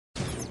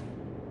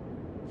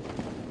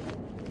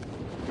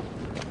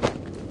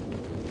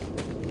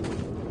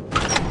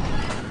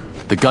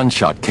The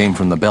gunshot came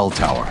from the bell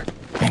tower.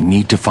 I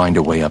need to find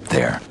a way up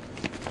there.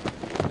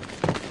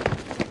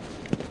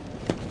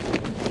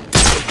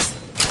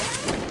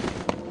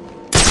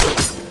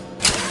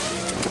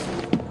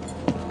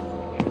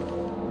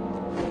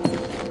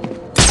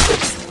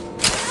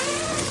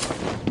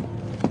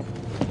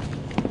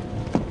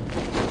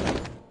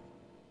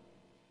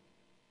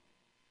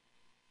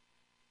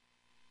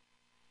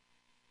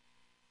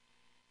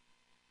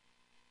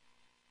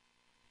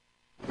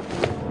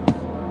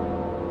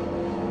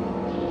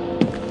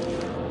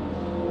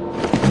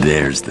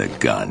 There's the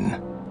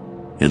gun.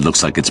 It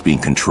looks like it's being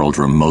controlled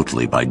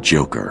remotely by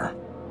Joker.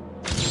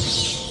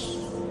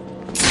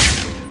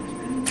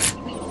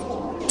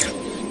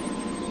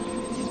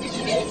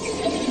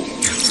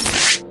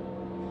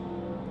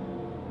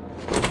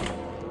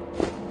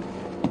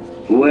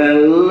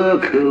 Well,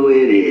 look who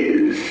it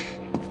is.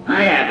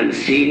 I haven't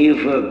seen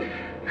you for...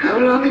 How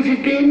long has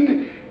it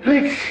been?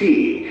 Let's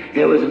see.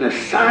 There was an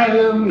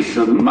asylum,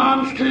 some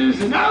monsters,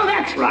 and oh,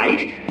 that's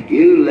right.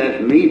 You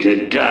left me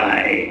to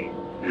die.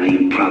 Now,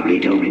 you probably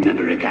don't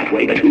remember it that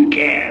way, but who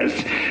cares?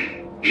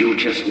 You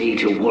just need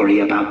to worry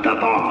about the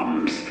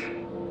bombs.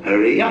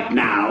 Hurry up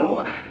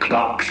now.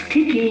 Clock's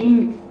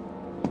ticking.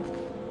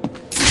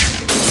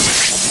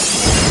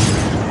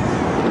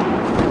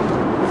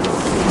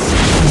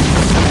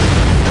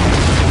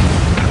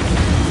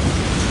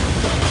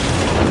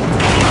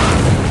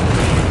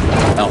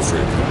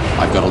 Alfred,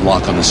 I've got a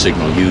lock on the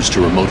signal used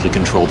to remotely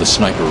control the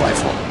sniper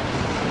rifle.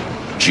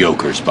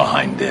 Joker's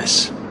behind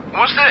this.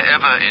 Was there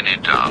ever any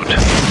doubt?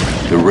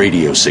 The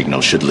radio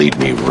signal should lead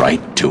me right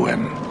to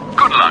him.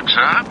 Good luck,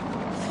 sir.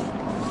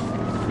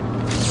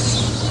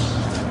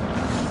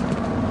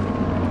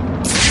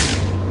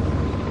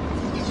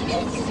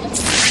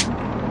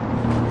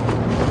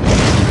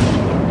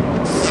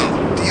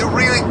 Do you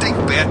really think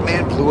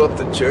Batman blew up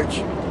the church?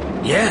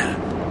 Yeah.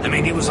 I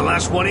mean, he was the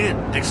last one in.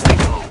 Next thing.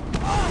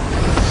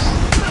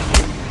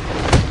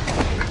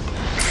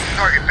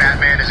 Target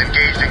Batman is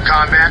engaged in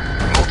combat.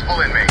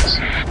 Multiple inmates.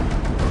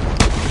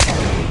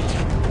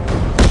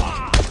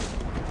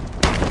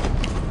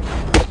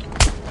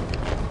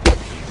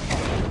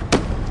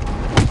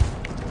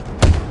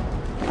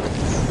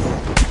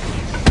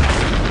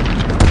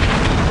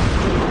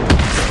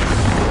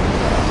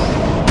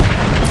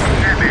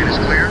 Batman is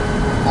clear.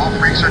 All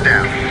freaks are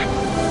down.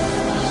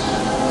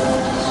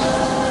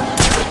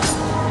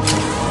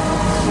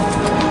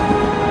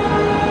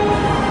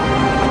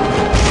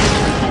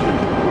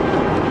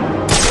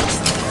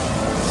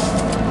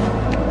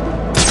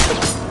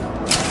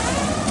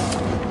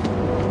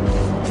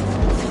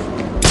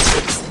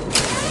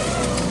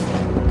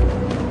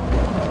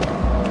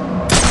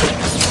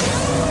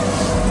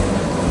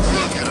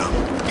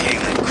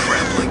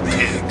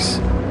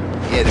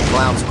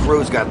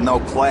 Crew's got no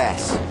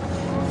class.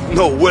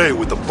 No way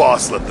would the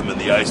boss let them in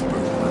the iceberg.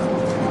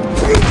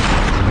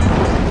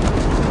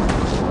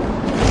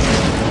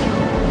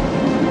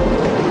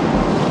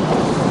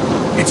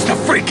 It's the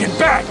freaking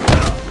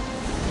Batman!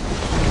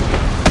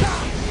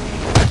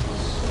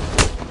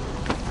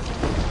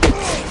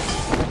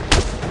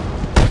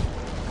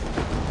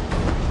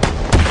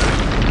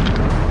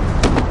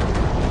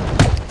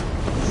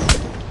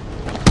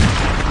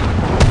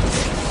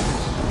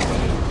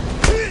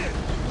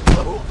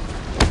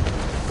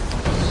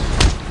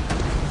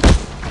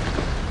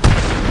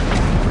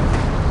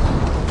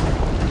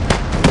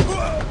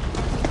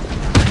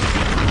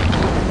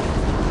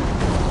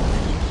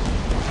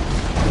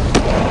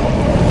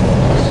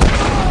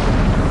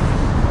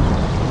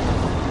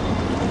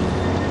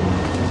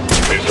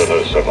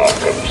 Prisoners of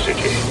Arkham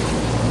City,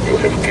 you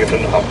have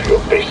given up your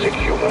basic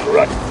human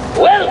rights.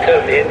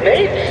 Welcome,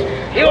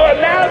 inmates. You are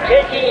now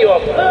taking your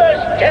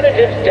first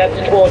tentative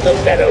steps towards a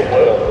better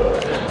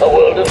world. A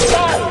world of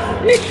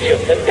fun,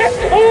 mischief, and that's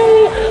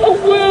all.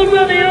 A world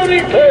where the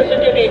only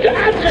person you need to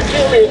answer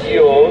to is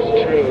yours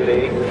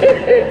truly.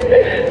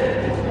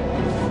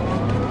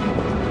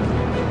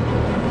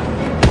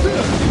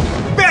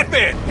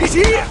 Batman! He's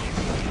here!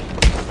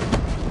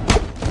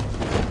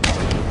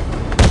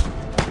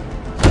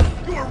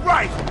 You were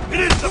right! It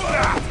is the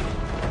Bat!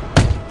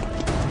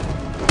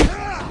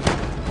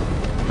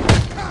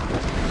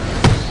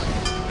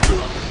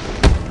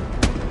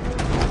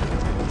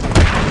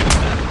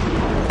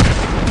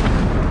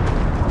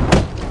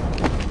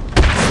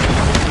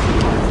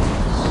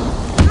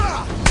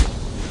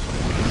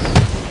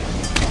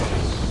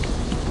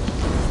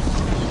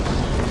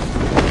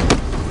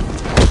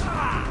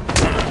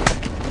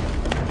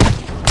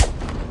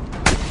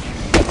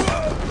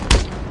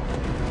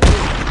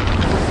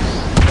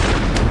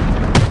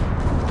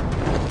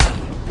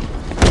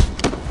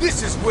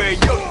 This is where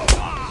you're...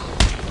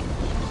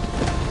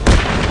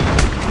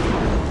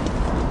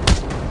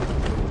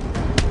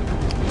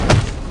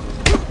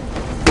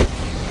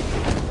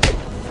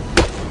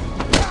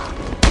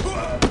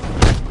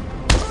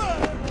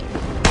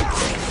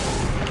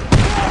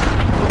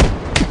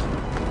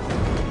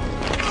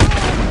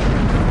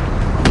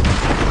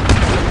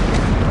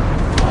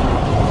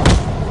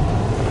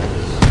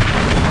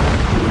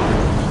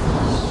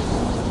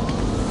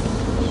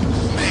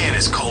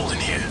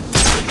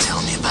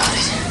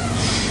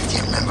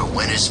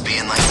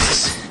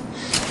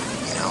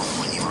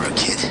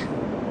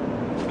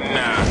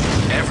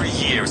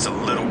 here it's a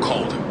little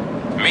colder.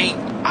 Me,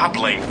 I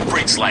blame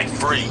freaks like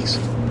Freeze.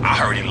 I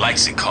heard he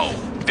likes it cold.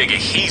 Figure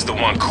he's the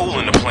one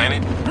cooling the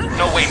planet.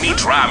 No way me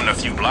driving a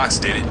few blocks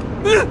did it.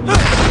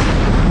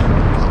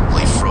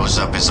 Probably froze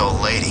up his old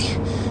lady.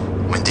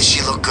 When did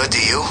she look good to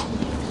you?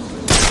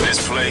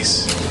 This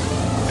place,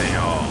 they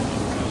all.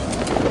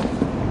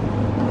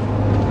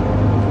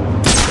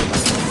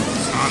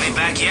 Are they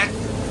back yet?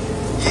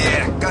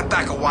 Yeah, got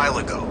back a while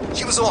ago.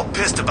 She was all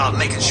pissed about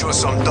making sure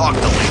some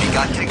doctor lady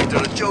got taken to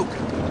the Joker.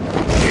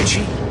 Did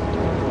she?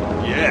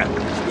 Yeah.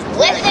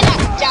 Listen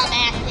up,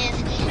 dumbasses,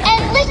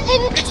 and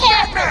listen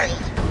carefully.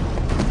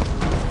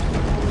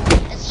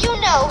 As you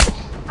know,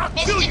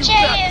 Mr. J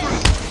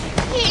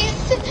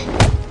he's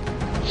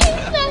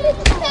not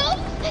himself.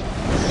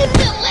 And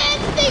the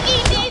last thing he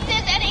needs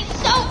is any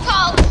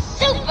so-called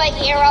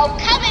superhero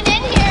coming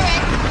in here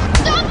and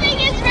stopping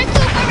his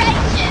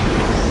recuperation.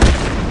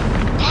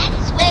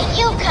 That's where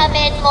you come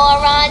in,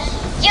 moron.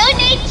 You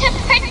need to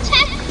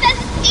protect the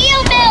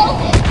steel mill.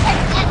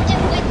 Protect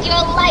it with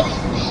your life.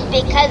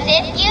 Because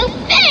if you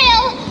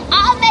fail,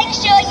 I'll make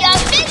sure your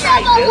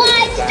miserable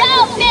lives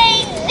don't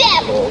mean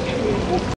zip!